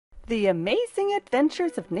The Amazing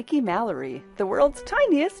Adventures of Nikki Mallery, the world's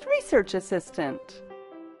tiniest research assistant.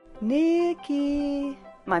 Nikki,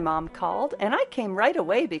 my mom called, and I came right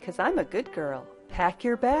away because I'm a good girl. Pack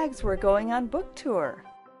your bags, we're going on book tour.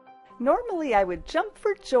 Normally I would jump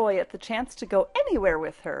for joy at the chance to go anywhere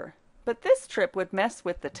with her, but this trip would mess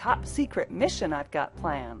with the top secret mission I've got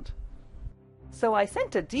planned. So I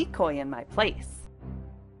sent a decoy in my place.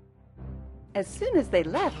 As soon as they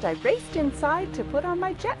left, I raced inside to put on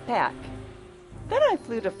my jetpack. Then I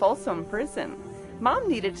flew to Folsom Prison. Mom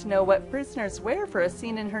needed to know what prisoners wear for a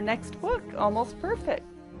scene in her next book, Almost Perfect.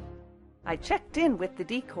 I checked in with the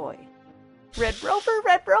decoy. Red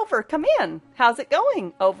Rover, come in. How's it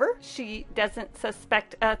going? Over. She doesn't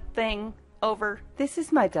suspect a thing. Over. This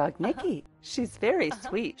is my dog, Nikki. She's very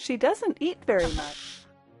sweet. She doesn't eat very much.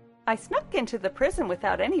 I snuck into the prison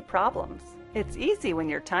without any problems. It's easy when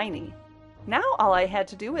you're tiny. Now all I had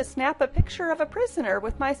to do was snap a picture of a prisoner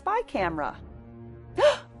with my spy camera.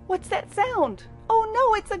 What's that sound? Oh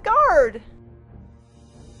no, it's a guard!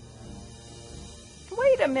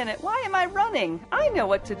 Wait a minute, why am I running? I know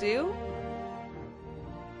what to do.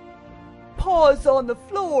 Paws on the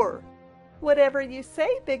floor! Whatever you say,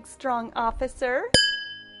 big strong officer.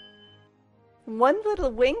 One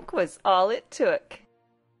little wink was all it took.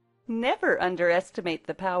 Never underestimate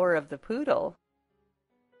the power of the poodle.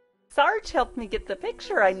 Sarge helped me get the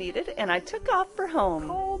picture I needed, and I took off for home.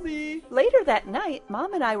 Call me. Later that night,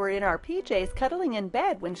 Mom and I were in our PJs cuddling in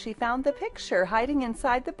bed when she found the picture hiding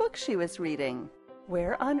inside the book she was reading.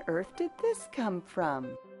 Where on earth did this come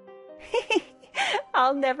from?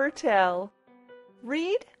 I'll never tell.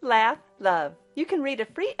 Read, laugh, love. You can read a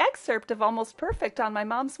free excerpt of Almost Perfect on my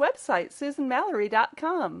mom's website,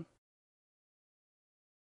 susanmallery.com.